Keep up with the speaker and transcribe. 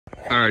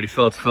Alrighty,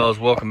 fellas,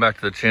 welcome back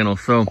to the channel.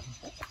 So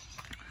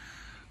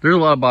there's a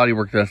lot of body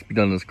work that has to be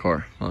done in this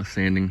car, a lot of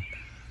sanding.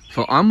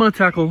 So I'm gonna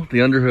tackle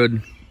the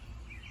underhood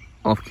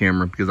off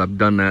camera because I've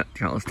done that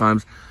countless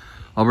times.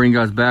 I'll bring you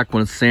guys back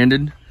when it's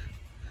sanded.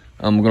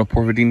 I'm gonna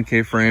pour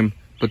 15K frame,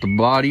 but the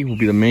body will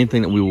be the main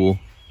thing that we'll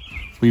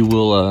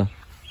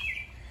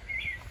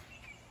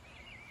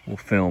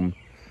film.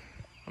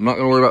 I'm not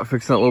gonna worry about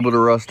fixing that little bit of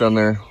rust down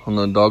there on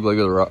the dog leg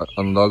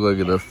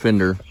of the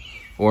fender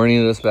or any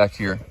of this back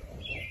here.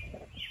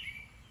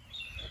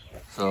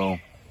 So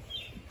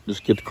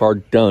just get the car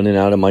done and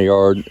out of my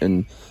yard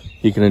and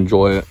he can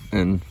enjoy it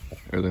and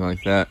everything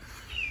like that.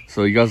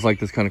 So you guys like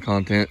this kind of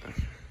content,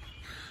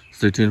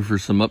 stay tuned for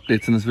some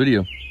updates in this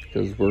video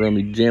because we're gonna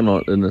be jamming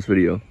on it in this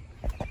video.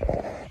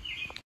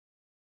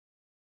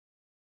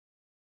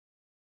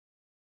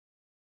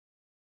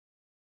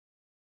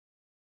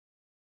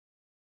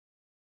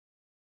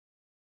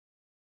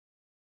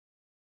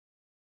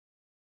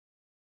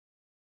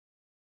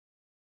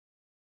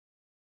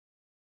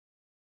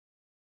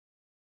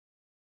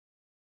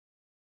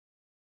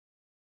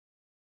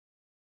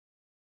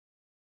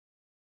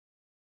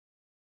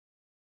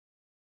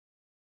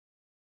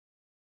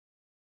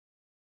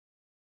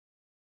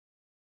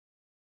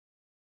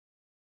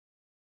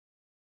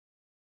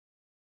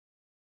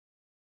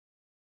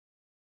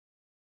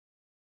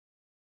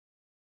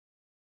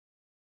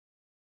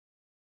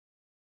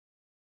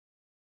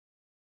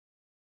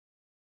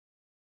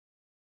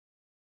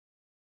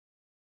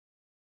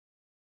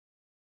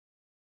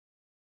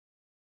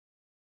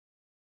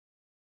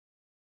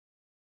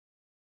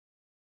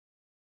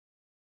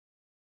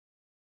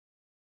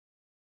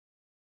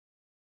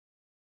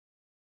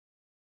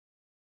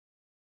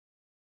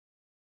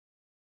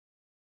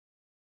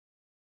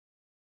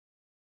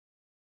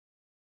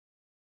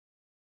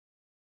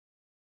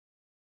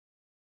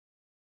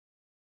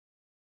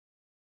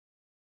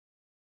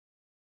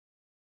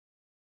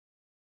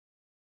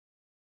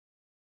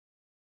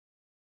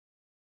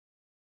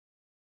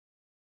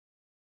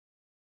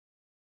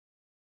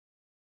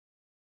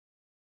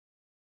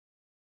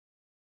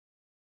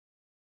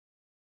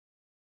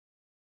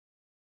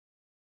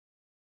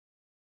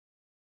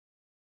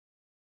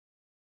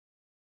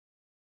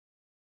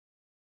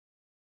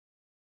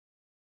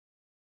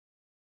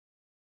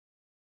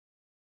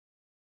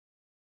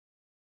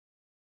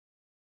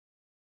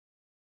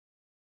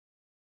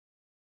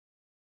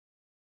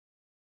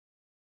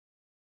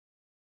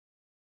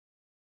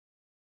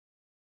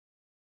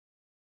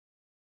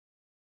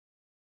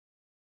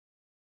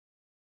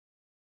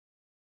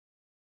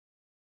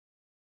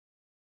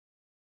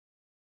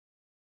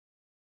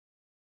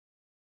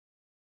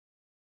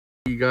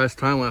 You guys,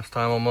 time-lapse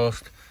time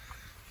almost.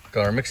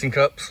 Got our mixing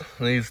cups.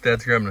 These,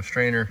 Dad's grabbing a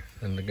strainer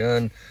and the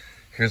gun.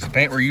 Here's the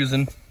paint we're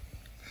using.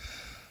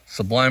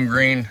 Sublime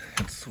green.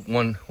 It's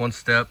one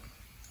step.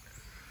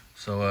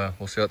 So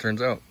we'll see how it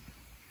turns out.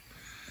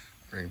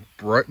 Bring it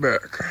right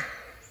back.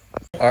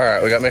 All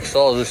right, we got mixed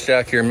all of this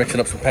jack here, mixing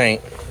up some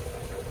paint.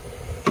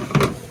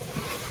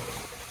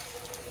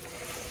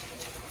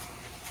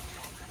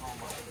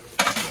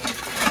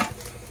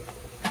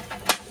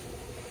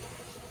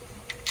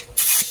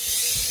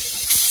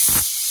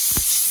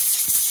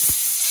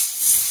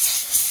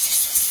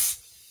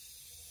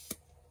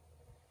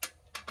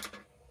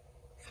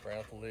 Spray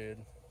out the lid.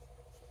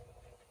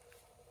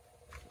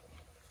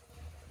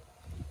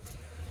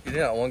 You know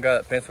that one guy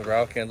that paints with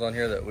gravel cans on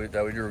here that we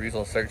do reviews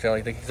on the second channel?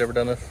 You think he's ever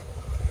done this?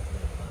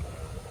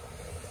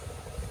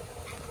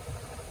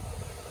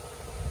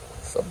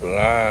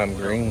 Sublime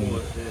green.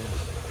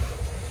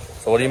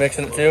 So what are you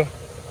mixing it to?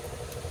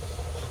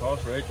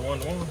 Cost for 8 to 1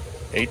 to 1.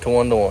 8 to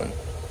 1 to 1.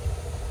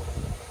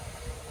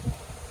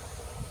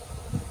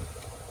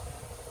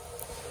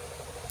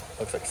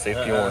 Looks like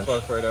safety orange.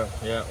 Close right out.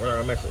 Yeah, we're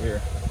gonna mix it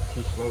here.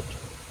 Too smoked.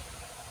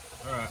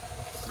 All right,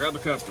 grab the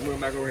cup and move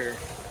it back over here.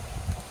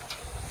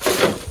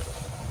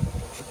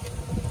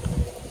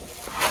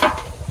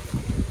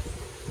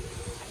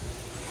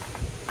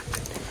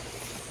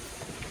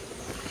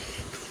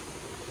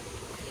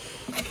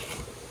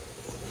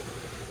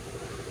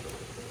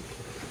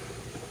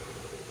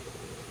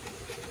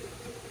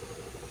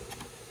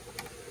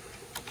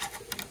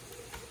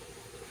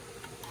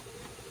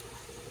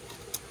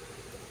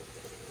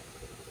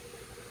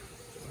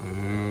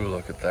 Ooh,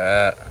 look at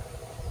that.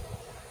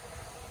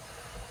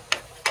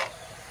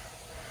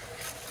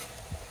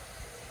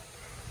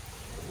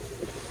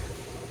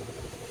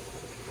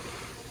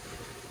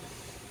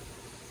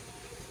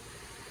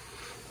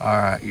 All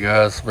right, you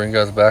guys, bring you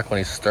guys back when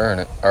he's stirring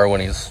it, or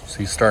when he's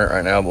stirring it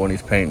right now, but when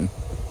he's painting.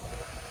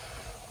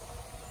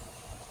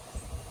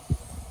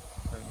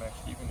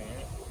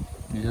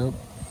 Yep.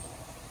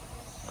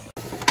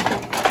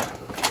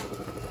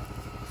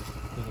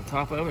 Is the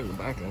top of it or the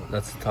back of it?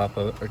 That's the top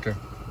of it right there.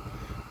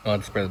 I'll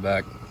just spray the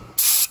back.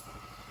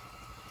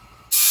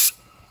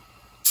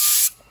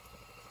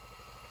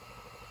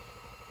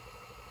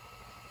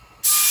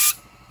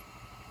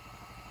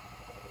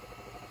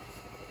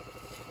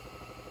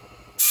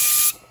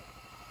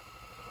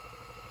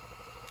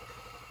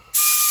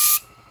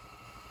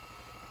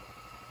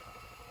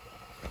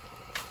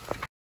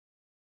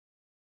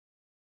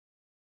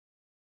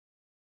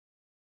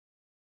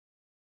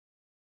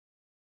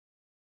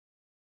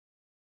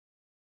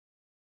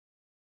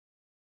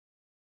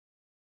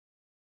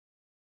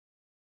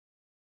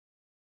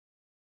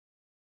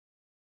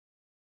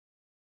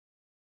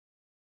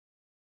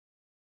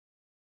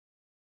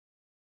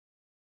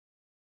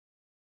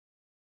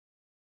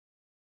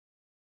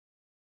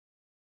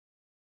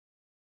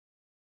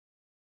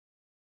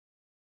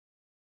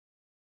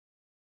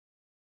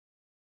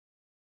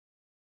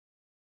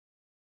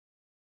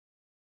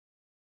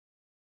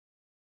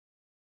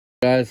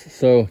 guys,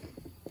 so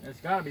it's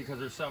gotta be because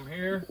there's some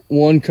here.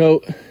 One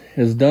coat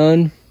is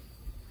done.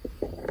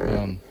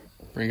 Bring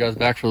you guys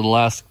back for the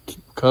last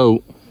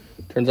coat.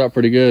 Turns out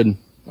pretty good,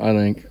 I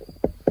think.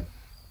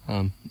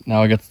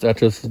 Now I got the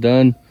Tetris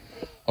done.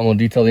 I'm gonna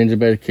detail the engine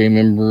bay, the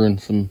K-member, and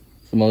some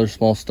other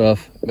small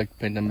stuff.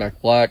 Paint them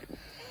back black,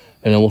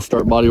 and then we'll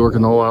start body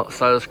working the whole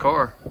outside of this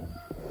car.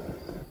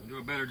 Do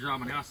a better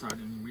job on the outside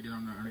than we did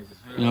on the underneath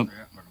his head. Yep.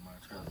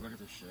 Look at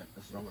this shit.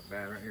 This is gonna look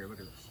bad right here. Look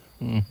at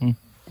this.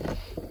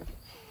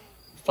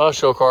 It's not a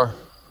show car.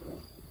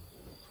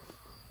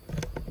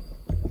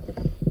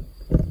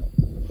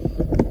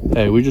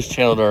 Hey, we just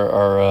channeled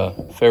our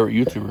favorite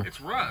YouTuber. It's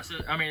rust.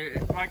 I mean,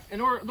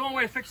 the only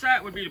way to fix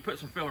that would be to put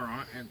some filler on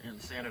it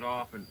and sand it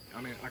off. And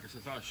I mean, like I said,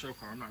 it's not a show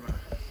car. I'm not gonna.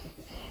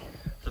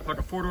 It's a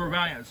fucking 4-door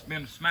Valiant. It's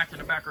been smacked in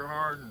the back real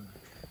hard. And...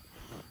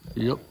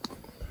 Yep.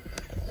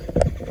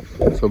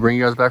 So bring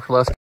you guys back for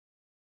last.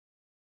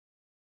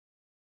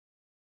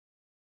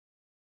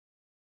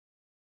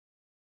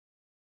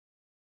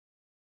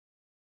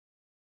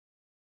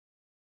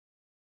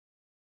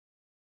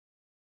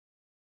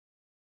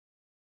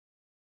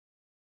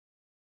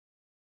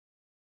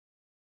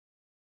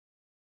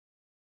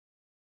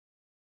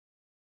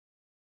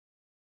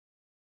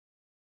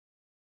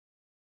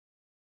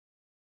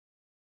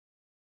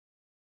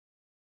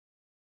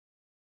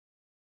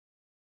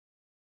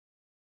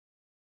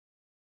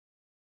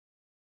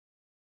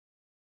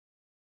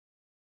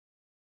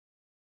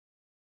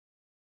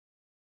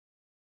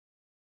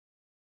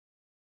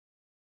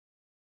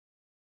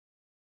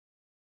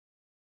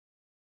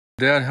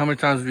 Dad, how many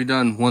times have you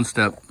done one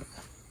step?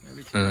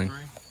 Maybe 2 or 3.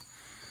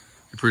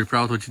 You pretty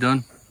proud with what you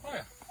done? Oh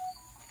yeah.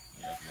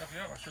 Yep.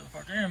 I sure the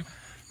fuck am.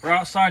 We're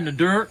outside in the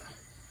dirt.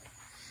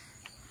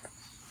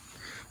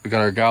 We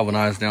got our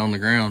galvanized down on the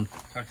ground.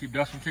 Try to keep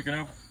dust from kicking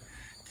up.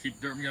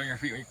 Keep dirt on your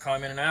feet when you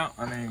climb in and out.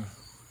 I mean,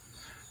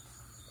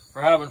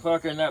 we're having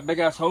fucking that big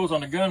ass hose on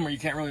the gun where you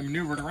can't really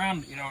maneuver it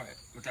around. You know,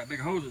 with that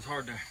big hose, it's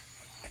hard to.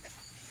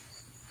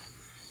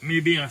 Me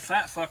being a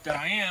fat fuck that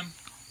I am,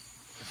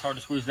 it's hard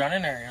to squeeze down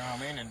in there. You know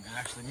what I mean, and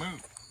actually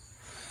move.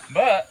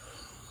 But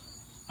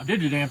I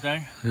did the damn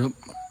thing. Yep.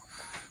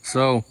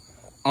 So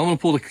I'm gonna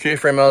pull the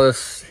K-frame out of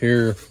this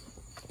here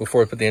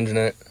before I put the engine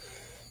in it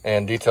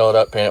and detail it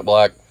up, paint it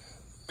black,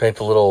 paint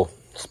the little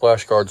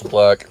splash guards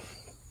black,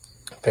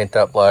 paint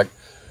that black,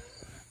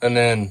 and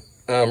then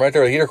right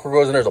there where the heater core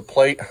goes in, there's a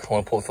plate. I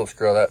want to pull the Phillips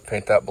screw out of that,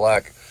 paint that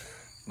black,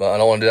 but I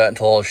don't want to do that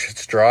until all the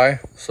shit's dry.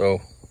 So I'm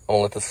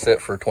gonna let this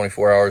sit for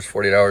 24 hours,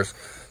 48 hours,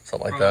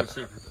 something like that.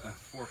 Sit for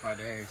 4 or 5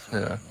 days. So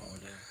yeah.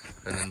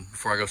 And then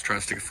before I go trying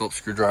to stick a Phillips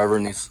screwdriver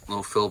in these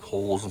little Phillips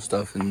holes and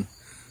stuff and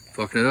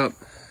fucking it up.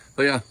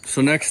 But yeah,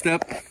 so next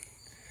step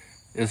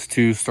is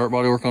to start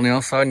body work on the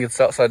outside and get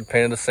this outside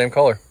painted the same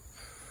color.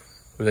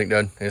 What do you think,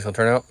 Dad? Think it's gonna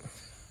turn out?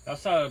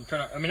 Outside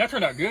turned out, I mean, that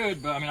turned out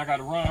good, but I mean, I got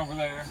to run over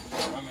there.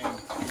 I mean,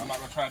 I'm not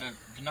gonna try to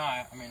deny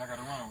it. I mean, I got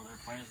to run over there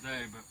plain as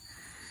day,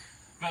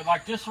 but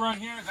like this run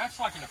here, that's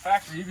like in the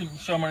factory. You can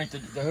show them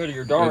underneath the hood of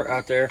your dart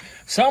out there.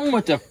 Something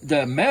with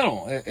the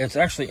metal. It's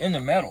actually in the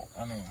metal.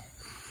 I mean.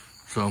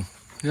 So,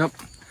 yep.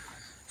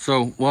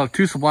 So we'll have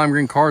 2 Sublime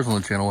Green cars on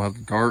the channel. We'll have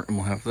the Dart and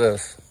we'll have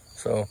this.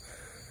 So,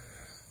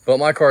 but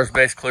my car is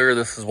base clear.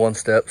 This is 1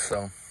 step.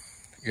 So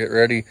get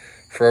ready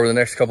for over the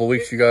next couple of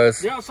weeks, you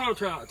guys. The outside will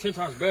turn out 10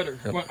 times better.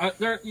 Yep. Well,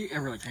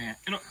 it really can't.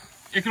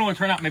 It can only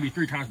turn out maybe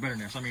 3 times better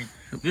than this. I mean,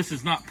 this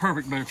is not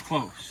perfect, but it's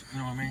close. You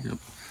know what I mean? Yep.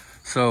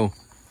 So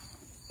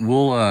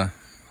we'll, I'm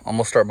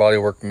gonna start body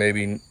work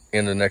maybe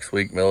into next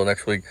week, middle of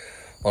next week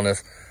on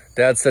this.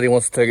 Dad said he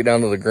wants to take it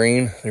down to the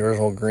green, the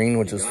original green,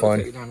 which is fun.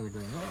 Take it down to the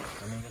green.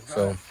 I mean,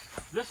 so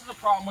this is the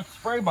problem with the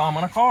spray bomb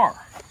on a car,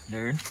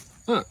 dude.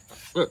 Look,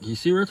 you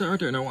see right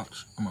there? Now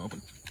watch. I'm gonna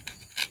open.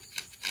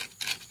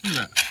 Look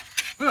at that.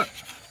 Look,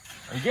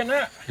 are you getting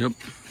that? Yep.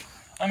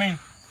 I mean,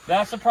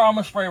 that's the problem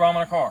with spray bomb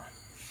on a car.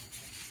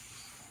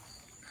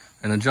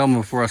 And the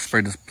gentleman before I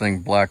sprayed this thing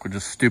black was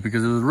just stupid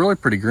because it was really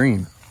pretty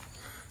green.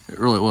 It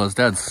really was.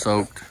 Dad's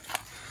soaked,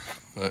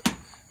 but it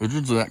was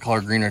just that color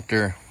green right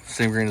there.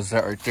 Same green as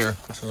that right there.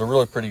 This is a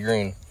really pretty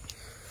green.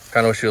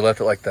 Kind of wish you had left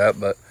it like that,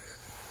 but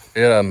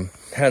it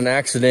had an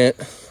accident.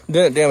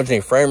 Didn't damage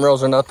any frame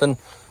rails or nothing,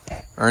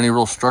 or any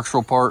real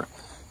structural part.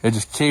 It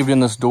just caved in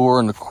this door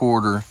in the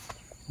quarter,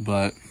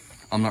 but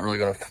I'm not really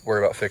gonna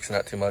worry about fixing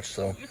that too much.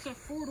 So it's a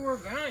 4-door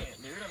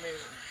Valiant, dude. I mean,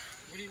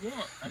 what do you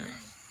want? I mean,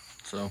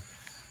 so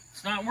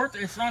it's not worth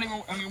it. It's not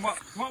even. I mean,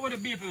 what would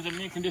it be if it was in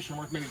mint condition,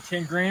 worth maybe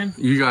 10 grand?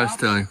 You guys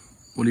tell me.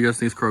 What do you guys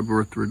think this car would be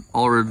worth?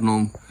 All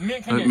original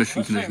mint condition.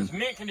 Michigan Let's say it's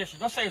mint condition.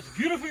 Let's say it's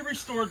beautifully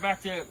restored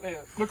back to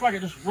looked like it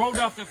just rolled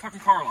off the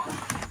fucking car lot.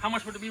 How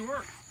much would it be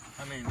worth?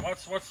 I mean,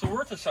 what's the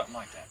worth of something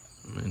like that?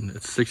 I mean,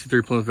 it's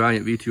 63 Plymouth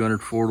Valiant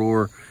V200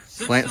 4-door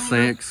slant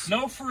sinks.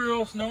 No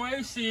frills, no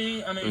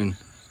AC. I mean,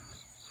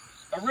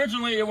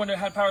 originally it wouldn't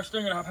have had power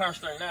steering. It have power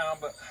steering now,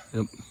 but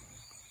yep.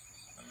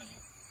 I mean,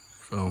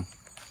 so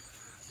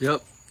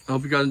yep. I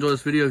hope you guys enjoy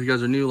this video. If you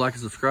guys are new, like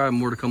and subscribe.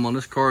 More to come on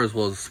this car, as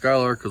well as the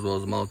Skylark, as well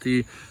as the Model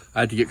T.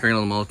 I had to get cranking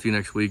on the Model T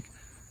next week.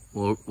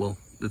 Well,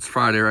 it's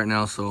Friday right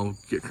now, so I'll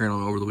get Karen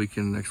on over the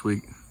weekend next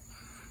week.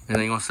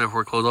 Anything you want to say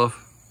before I close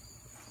off?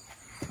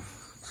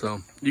 So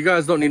you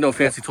guys don't need no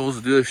fancy tools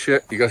to do this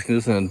shit. You guys can do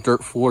this in a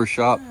dirt floor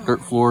shop,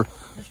 dirt floor.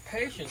 Just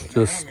patience.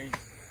 Just,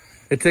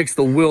 it takes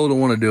the will to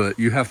want to do it.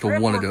 You have to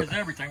want to do it. Prep work is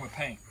everything with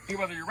paint.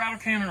 Whether you're rattle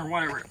cannon or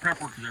whatever,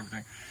 prep work is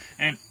everything.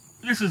 And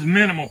this is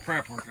minimal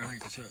prep work, I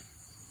think to say.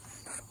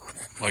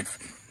 Like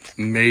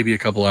maybe a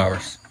couple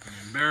hours.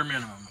 Bare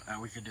minimum that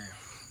we could do.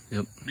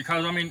 Yep.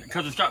 Because I mean,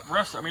 because it's got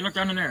rust. I mean, look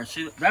down in there.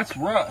 See, that's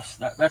rust.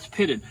 That's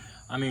pitted.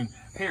 I mean,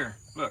 here,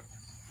 look.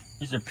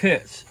 These are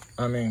pits.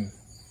 I mean,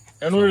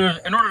 in order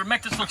to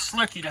make this look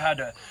slick, you'd had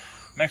to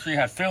make sure you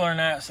had filler in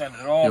that, sand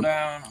it all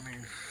down. I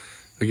mean,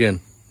 again,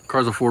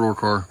 car's a 4-door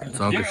car. It's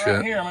not good shit.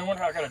 Right here, I mean, what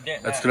if I got a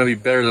dent? That's gonna be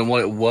better than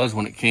what it was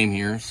when it came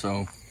here.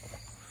 So.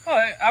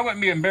 Well, I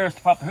wouldn't be embarrassed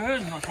to pop the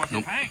hood and look what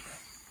the paint.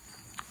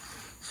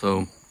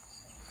 So.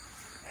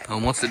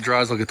 Once it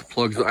dries, I'll get the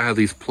plugs. I have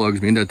these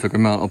plugs. Me and Dad took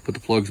them out. I'll put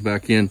the plugs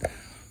back in.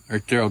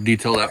 Right there, I'll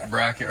detail that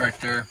bracket right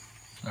there.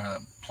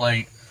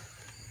 Plate.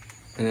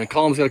 And the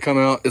column's got to come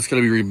out. It's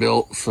going to be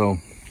rebuilt. So,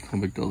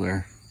 no big deal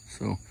there.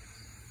 So,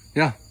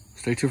 yeah.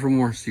 Stay tuned for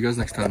more. See you guys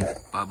next time.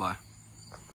 Bye-bye.